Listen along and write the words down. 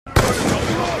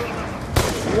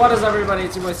What is up, everybody?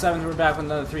 It's your boy Seventh. We're back with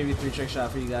another 3v3 trick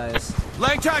shot for you guys.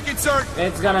 Leg tack insert.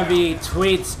 It's gonna be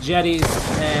Tweets, Jetties,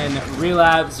 and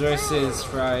Relapse versus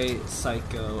Fry,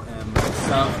 Psycho, and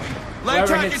myself.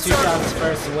 Whoever hits 2 shots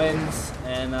first wins,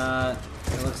 and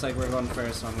it looks like we're going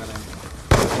first, so I'm gonna.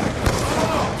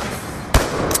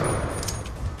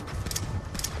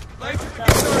 Leg tack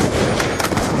insert.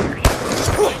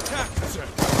 Leg tack insert.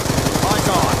 My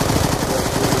God.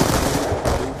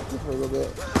 Just a little bit.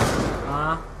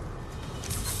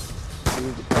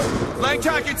 Leg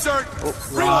tack insert.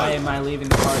 Why am I leaving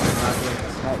the party?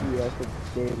 Not you, I said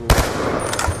stable.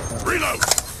 Reload.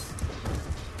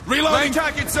 Reload. Leg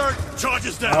tack insert.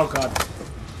 Charges down. Oh God.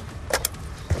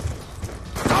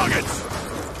 Targets.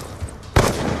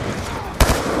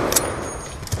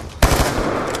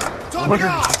 What are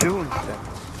you doing? I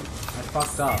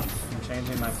fucked up. I'm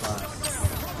changing my class.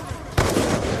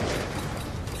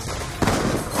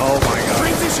 Oh my God.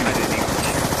 Transition. I didn't even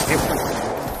hit.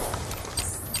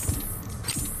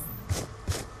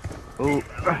 Ooh.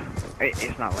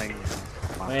 It's not letting me.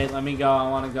 Wait, let me go. I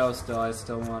want to go still. I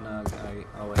still want to.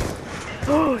 Oh, wait.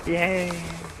 Oh, yay.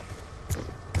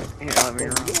 Here, let me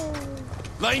run.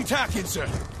 Lane tack insert.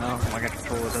 Oh, my God,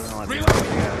 controller doesn't let me Reload. run.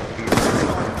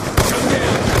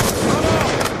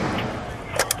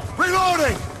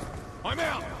 Reloading. I'm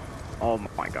out. Oh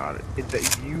my God.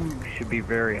 You should be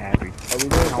very happy. Are we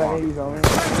doing 1080s only?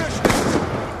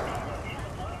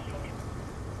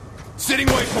 Sitting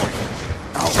waypoint.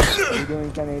 Are we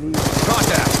doing 1080s?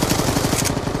 Contact.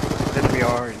 Yes, we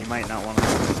are, and you might not want to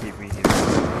keep me here.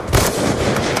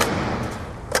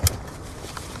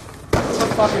 What the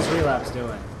fuck is Relapse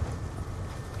doing?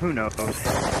 Who knows?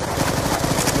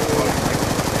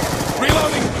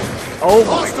 Reloading. Oh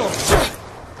my Hostile.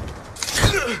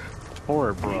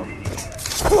 Poor bro.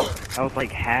 That was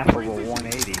like half of a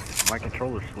 180. My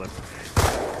controller slipped.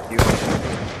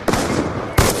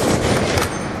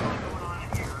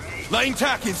 Lane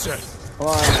tack insert.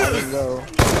 Hold on, I didn't go.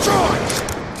 Charge.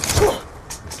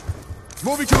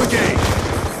 Moving to engage.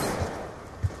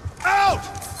 Out.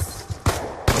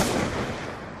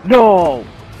 No!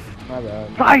 My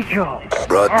bad. Psycho!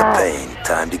 Brought the pain.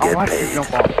 Time to get I watched paid. you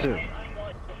jump off too.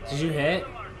 Did you hit?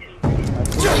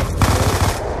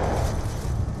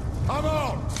 I'm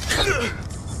out.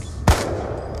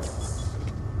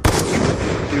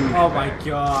 Oh my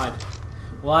God.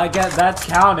 Well, I guess that's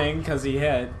counting because he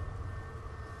hit.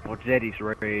 Well, Jetty's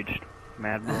raged.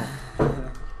 Mad bro.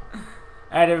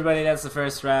 Alright, everybody, that's the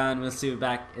first round. We'll see you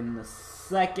back in the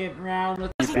second round.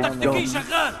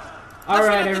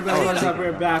 Alright, everybody, what's up?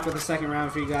 We're back with the second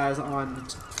round for you guys on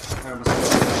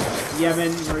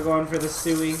Yemen. We're going for the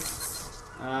Sui.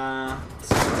 I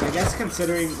guess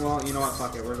considering, well, you know what?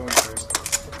 Fuck it. We're going first.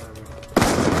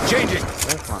 Changing.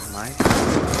 That's not nice.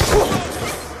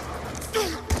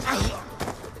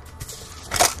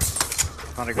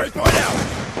 Not a good Waypoint out.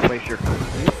 place your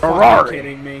Are you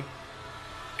kidding me?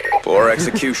 Poor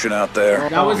execution out there.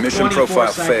 That was Mission 24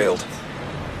 profile seconds. failed.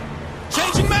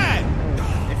 Changing man.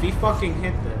 If he fucking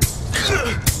hit this.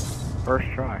 first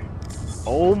try.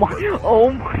 Oh my God. Oh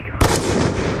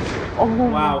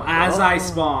Wow, as I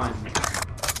spawned.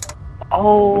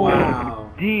 Oh Wow.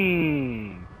 dang.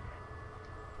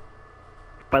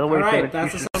 By the way, Alright,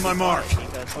 that's the On my mark.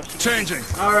 Changing.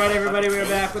 Alright, everybody, we're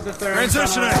back with the third.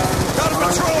 Transitioning. Out of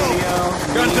on patrol. video.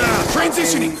 Gun down.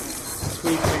 Transitioning.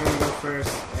 Tweets are gonna go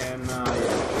first, and yeah.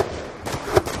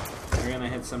 We're gonna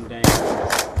hit some dang.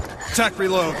 Tack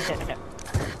reload.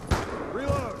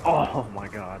 Reload. Oh my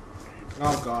God.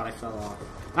 Oh God, I fell off.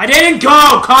 I didn't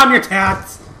go! Calm your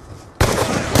tats!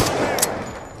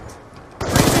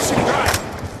 Transitioning. Dry.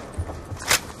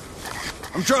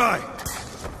 I'm dry.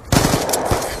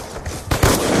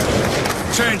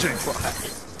 Changing.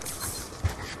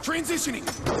 Transitioning.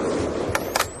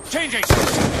 Changing.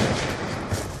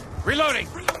 Reloading.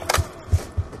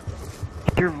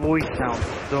 Your voice sounds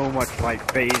so much like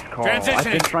FaZe Carl. I've been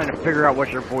Transitioning. trying to figure out what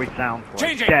your voice sounds like.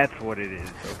 Changing. That's what it is,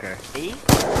 okay.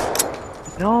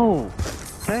 No!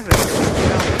 7. It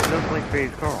sounds just like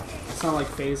FaZe Carl. It's not like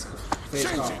FaZe call,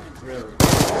 really.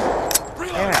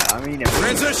 Yeah, I mean,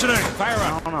 Transitioning. Fire I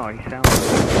up. don't know, he sounds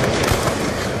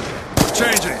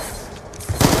Changing.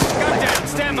 Gun down.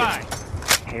 Stand by.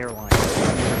 hairline.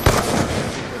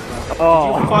 You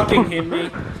Oh! fucking hit me.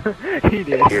 He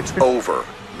did. It's over.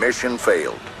 Mission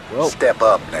failed. Well, Step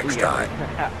up next time.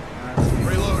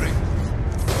 Reloading.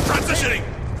 Transitioning.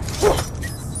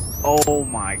 Oh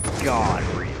my God,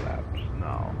 relapse.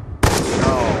 No.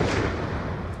 No.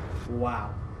 Wow.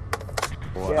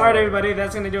 Wow. Alright, everybody,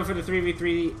 that's gonna do it for the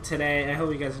 3v3 today. I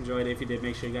hope you guys enjoyed it. If you did,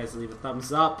 make sure you guys leave a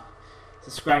thumbs up.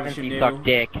 Subscribe if you're new. Suck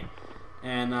dick.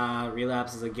 And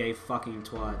Relapse is a gay fucking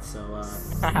twat, so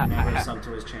never sub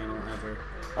to his channel ever.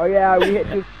 Oh yeah, we hit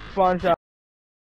 2 spawn shots.